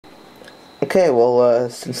Okay, well,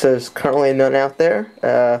 since there's currently none out there,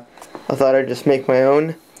 I thought I'd just make my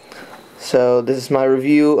own. So this is my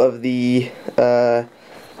review of the mid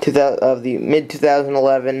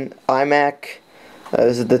 2011 iMac.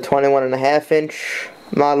 This is the 21.5-inch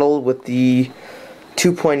model with the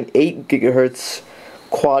 2.8 GHz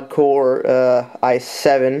quad core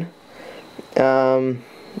i7,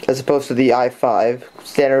 as opposed to the i5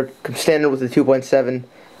 standard with the 2.7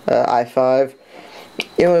 i5.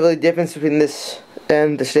 The only really difference between this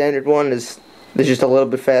and the standard one is just a little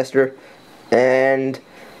bit faster, and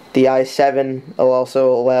the i7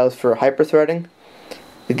 also allows for hyperthreading,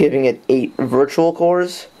 giving it 8 virtual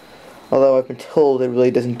cores, although I've been told it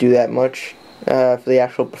really doesn't do that much for the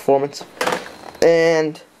actual performance.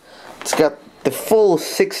 And it's got the full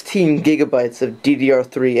 16 gigabytes of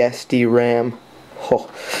DDR3 SD RAM. Oh,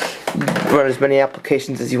 run as many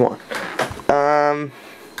applications as you want.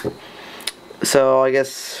 So I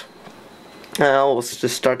guess we'll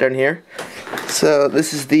just start down here. So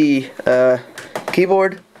this is the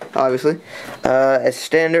keyboard, obviously. As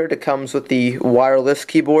standard, it comes with the wireless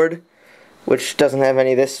keyboard, which doesn't have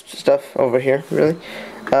any of this stuff over here, really.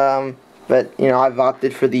 But, you know, I've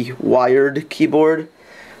opted for the wired keyboard.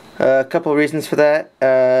 A couple of reasons for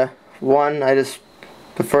that. One, I just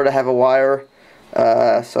prefer to have a wire,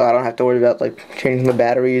 so I don't have to worry about, like, changing the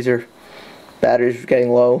batteries or batteries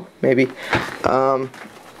getting low, maybe,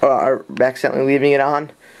 or accidentally leaving it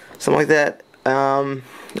on, something like that.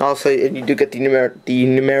 Also, you do get the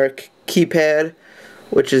numeric keypad,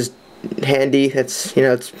 which is handy. It's, you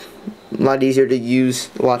know, it's a lot easier to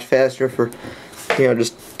use, a lot faster for, you know,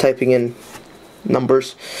 just typing in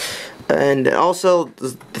numbers. And also,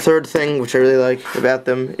 the third thing which I really like about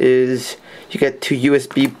them is you get 2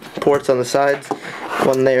 USB ports on the sides,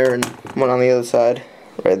 one there and one on the other side,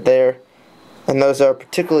 right there. And those are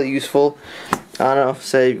particularly useful. I don't know,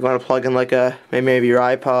 say you want to plug in like maybe your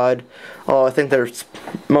iPod. Oh, I think they're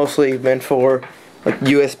mostly meant for like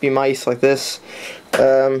USB mice like this.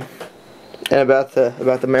 And about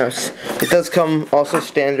the mouse, it does come also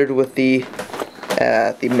standard with the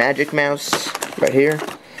Magic Mouse right here.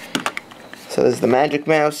 So this is the Magic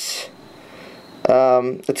Mouse.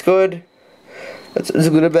 It's good. What's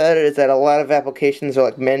good about it is that a lot of applications are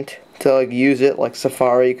like meant to like use it, like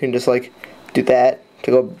Safari. You can just like do that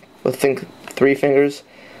to go with 3 fingers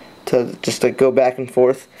to just like go back and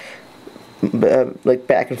forth, like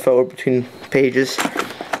back and forward between pages.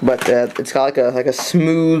 But it's got like a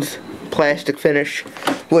smooth plastic finish,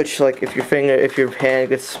 which like if your hand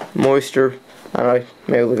gets moisture, I don't know,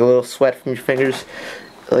 maybe like a little sweat from your fingers,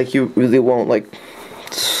 like you really won't like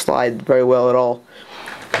slide very well at all.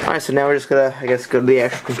 Alright, so now we're just gonna, I guess, go to the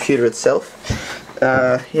actual computer itself.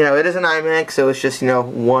 You know, it is an iMac, so it's just, you know,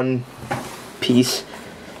 one piece.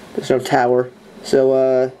 There's no tower.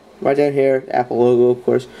 So right down here, Apple logo, of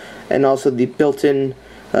course, and also the built-in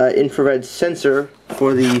infrared sensor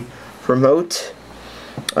for the remote.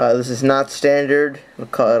 This is not standard.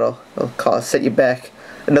 I'll set you back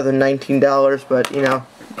another $19, but you know,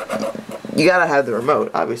 you gotta have the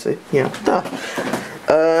remote, obviously. You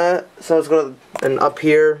know, so let's go to, and up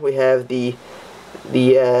here we have the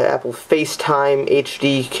Apple FaceTime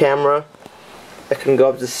HD camera that can go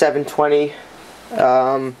up to 720.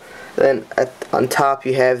 Then on top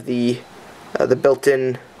you have the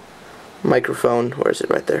built-in microphone. Where is it?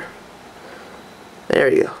 Right there.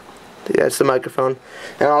 There you go. That's the microphone.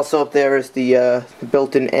 And also up there is the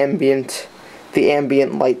built-in ambient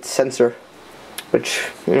light sensor, which,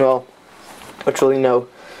 you know, will, you know,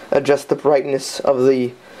 adjust the brightness of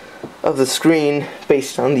the screen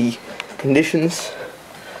based on the conditions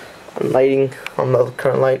and lighting on the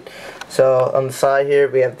current light. So on the side here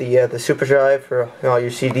we have the super drive for, you know, all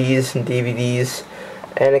your CDs and DVDs,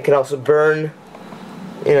 and it can also burn,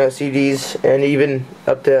 you know, CDs and even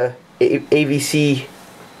up to AVC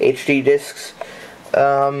HD discs,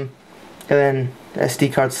 and then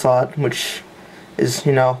SD card slot, which is,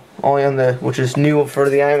 you know, which is new for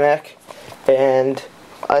the iMac, and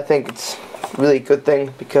I think it's a really good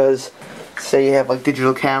thing because say you have like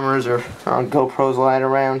digital cameras or GoPros lying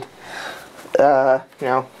around, you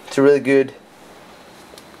know, it's a really good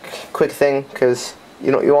quick thing because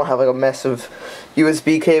you won't have like a mess of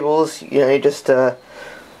USB cables. You know, you just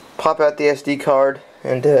pop out the SD card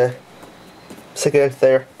and stick it into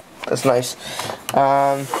there. That's nice.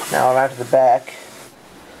 Now I'm out to the back.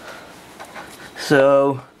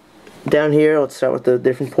 So down here, let's start with the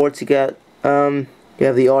different ports you got. You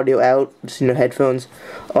have the audio out, just, you know, headphones.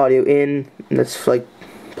 Audio in, and that's like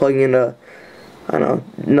plugging in I don't know,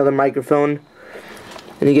 another microphone.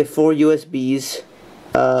 And you get 4 USBs,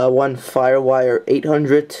 one FireWire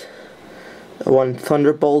 800, one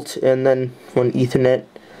Thunderbolt, and then one Ethernet.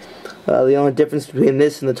 The only difference between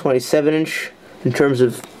this and the 27-inch, in terms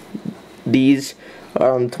of these,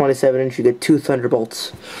 on the 27-inch you get two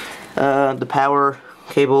Thunderbolts. The power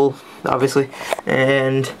cable, obviously,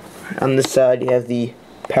 and on this side you have the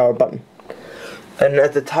power button. And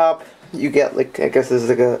at the top you get, like, I guess this is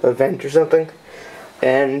like a vent or something.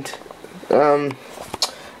 And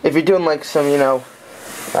if you're doing like some, you know,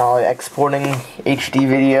 exporting HD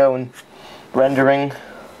video and rendering,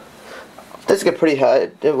 this get pretty hot.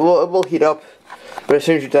 It will heat up, but as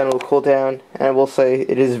soon as you're done, it will cool down. And I will say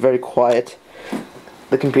it is very quiet,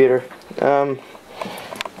 the computer, as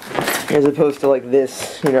opposed to like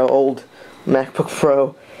this, you know, old MacBook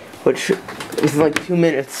Pro, which is like 2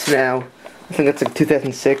 minutes now. I think that's like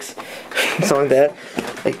 2006, something like that.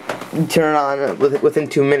 Like, you turn it on within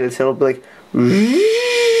 2 minutes, it'll be like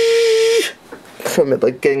from it,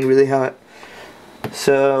 like getting really hot.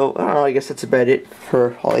 So I don't know. I guess that's about it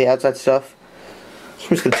for all the outside stuff. So I'm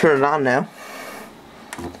just gonna turn it on now.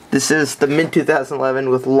 This is the mid 2011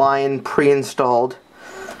 with Lion pre-installed,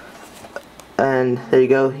 and there you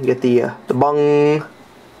go. You get the bung,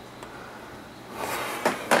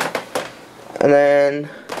 and then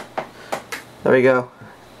there we go.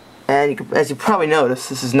 And as you probably noticed,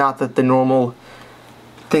 this is not the normal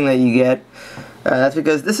thing that you get. That's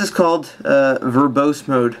because this is called verbose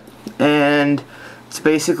mode, and it's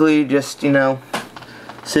basically just, you know,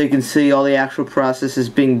 so you can see all the actual processes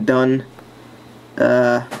being done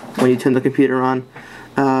when you turn the computer on.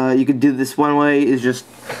 You could do this one way, is just,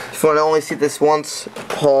 if you want to only see this once,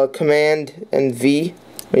 Command and V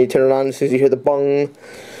when you turn it on as soon as you hear the bung.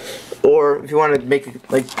 Or if you want to make it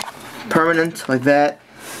like permanent, like that,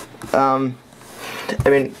 I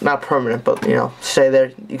mean, not permanent, but, you know, stay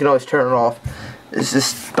there, you can always turn it off. It's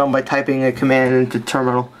just done by typing a command into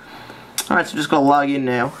terminal. Alright, so just go log in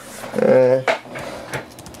now.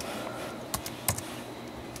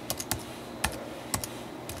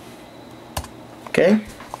 Okay,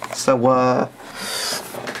 so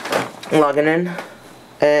logging in,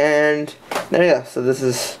 and there you go. So this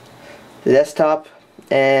is the desktop,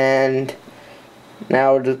 and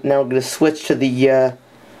now we're gonna switch to the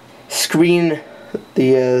screen,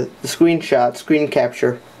 the screen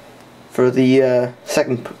capture for the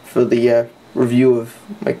review of,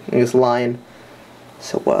 like, I guess, Lion.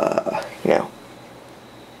 So you know,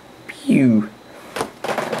 pew.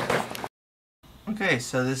 Okay,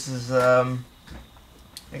 so this is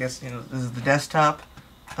I guess, you know, this is the desktop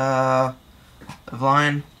of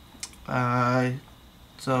Lion.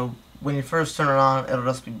 So when you first turn it on, it'll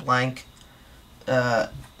just be blank.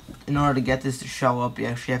 In order to get this to show up, you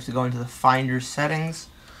actually have to go into the Finder settings,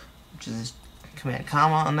 which is Command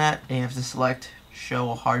comma on that, and you have to select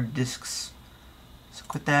Show Hard Disks. So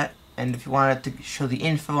quit that, and if you want it to show the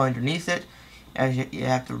info underneath it, you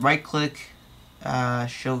have to right click,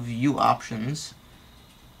 Show View Options,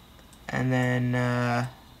 and then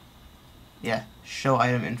yeah, Show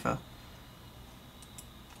Item Info.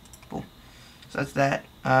 Boom. So that's that.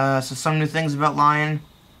 So some new things about Lion: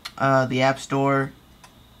 the App Store,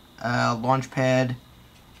 Launchpad,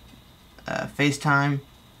 FaceTime,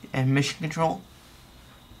 and Mission Control.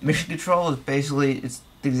 Mission Control is basically, it's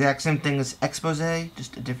the exact same thing as Expose,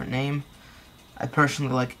 just a different name. I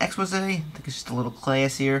personally like Expose. I think it's just a little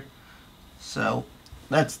classier. So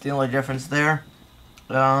that's the only difference there.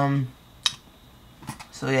 So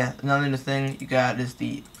yeah, another new thing you got is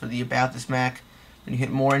for the About This Mac. When you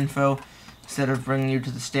hit More Info, instead of bringing you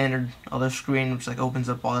to the standard other screen, which like opens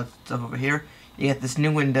up all that stuff over here, you get this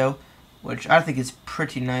new window, which I think is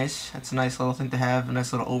pretty nice. It's a nice little thing to have, a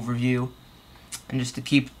nice little overview. And just to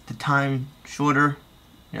keep the time shorter,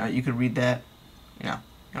 you know, you could read that. You know,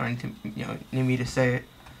 you don't need to, you know, need me to say it.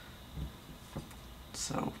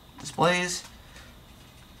 So displays,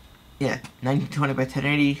 yeah, 1920 by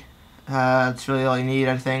 1080. That's really all you need,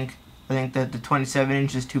 I think. I think that the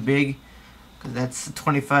 27-inch is too big, because that's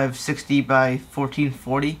 2560 by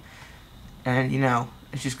 1440, and, you know,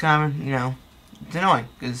 it's just kind of, you know, it's annoying,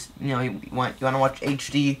 because, you know, you want to watch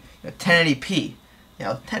HD, you know, 1080p, you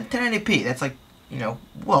know, 1080p, that's like, you know,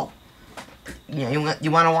 whoa, you know,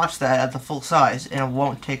 you want to watch that at the full size, and it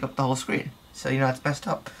won't take up the whole screen, so, you know, it's messed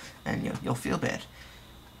up, and you'll feel bad.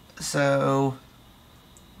 So,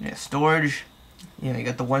 yeah, storage, you know, you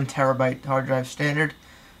got the 1 terabyte hard drive standard,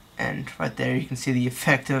 and right there you can see the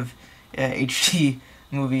effect of HD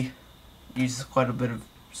movie. Uses quite a bit of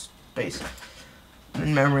space. And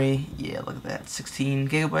in memory, yeah, look at that, 16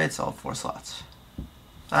 gigabytes, all 4 slots. So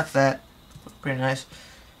that's that. Pretty nice.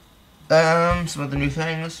 Some other new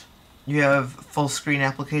things. You have full screen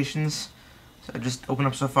applications. So just open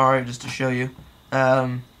up Safari just to show you.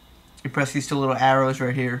 you press these two little arrows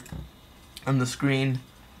right here on the screen,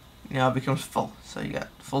 you know, it becomes full. So you got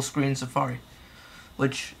full screen Safari,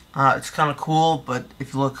 which it's kind of cool, but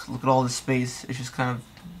if you look at all the space, it's just kind of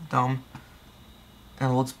dumb,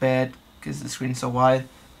 and it looks bad because the screen's so wide.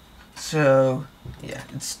 So yeah,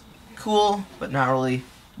 it's cool, but not really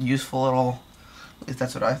useful at all. At least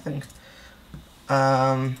that's what I think.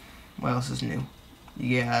 What else is new?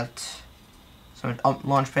 You got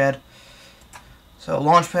Launchpad. So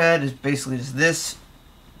Launchpad is basically just this.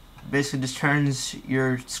 Basically just turns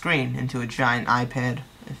your screen into a giant iPad,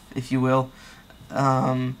 if you will.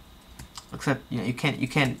 Except you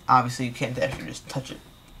can't obviously you can't actually just touch it.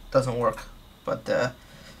 Doesn't work. But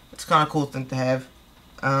it's kind of a cool thing to have.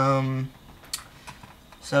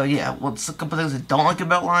 So yeah, well, it's a couple things I don't like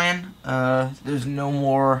about Lion. There's no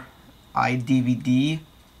more iDVD.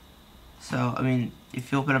 So I mean,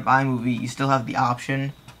 if you open up iMovie, you still have the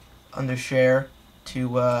option under Share to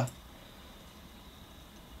hold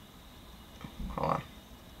on.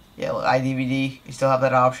 Yeah, iDVD. You still have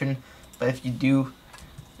that option, but if you do,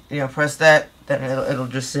 press that, then it'll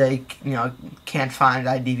just say can't find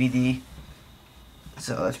iDVD.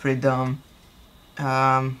 So that's pretty dumb.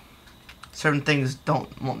 Certain things no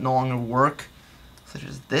longer work, such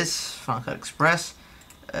as this Final Cut Express.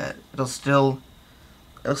 It'll still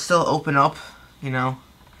open up,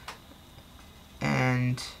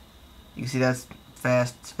 and you can see that's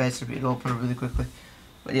fast. It's faster for you to open up really quickly.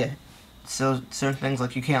 But yeah, so certain things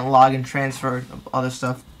like you can't log and transfer, other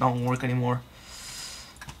stuff don't work anymore.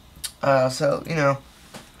 So I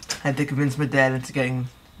had to convince my dad into getting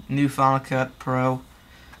new Final Cut Pro.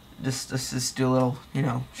 Just do a little,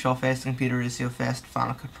 show how fast the computer is, see how fast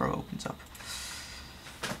Final Cut Pro opens up.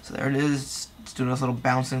 So there it is. It's doing this little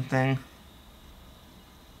bouncing thing.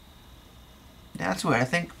 Yeah, that's weird. I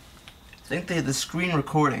think the screen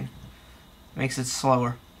recording makes it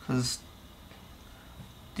slower, because it's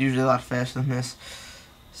usually a lot faster than this.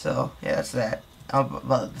 So yeah, that's that.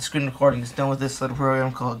 But the screen recording is done with this little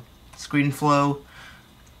program called ScreenFlow.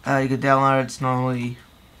 You can download it. It's normally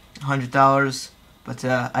 $100, but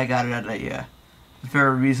I got it at a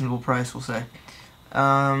very reasonable price, we'll say.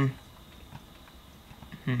 How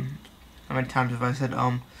many times have I said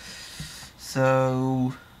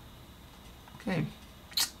So okay,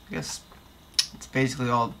 I guess it's basically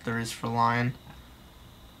all there is for Lion.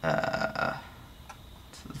 So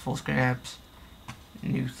the full screen apps,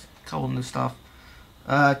 couple new stuff.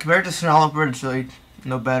 Compared to Snow Leopard, it's really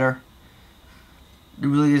no better. There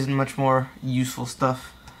really isn't much more useful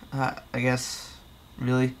stuff, I guess,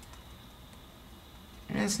 really.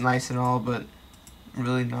 I mean, it's nice and all, but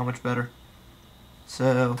really not much better.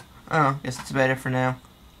 So, I don't know, I guess that's about it for now.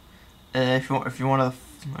 If you're one of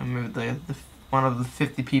one of the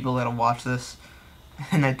 50 people that'll watch this,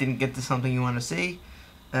 and I didn't get to something you want to see,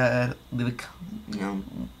 leave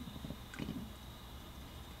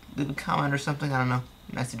a comment or something, I don't know,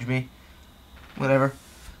 message me, whatever.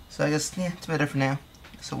 So I guess, yeah, it's about it for now.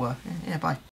 So, yeah, bye.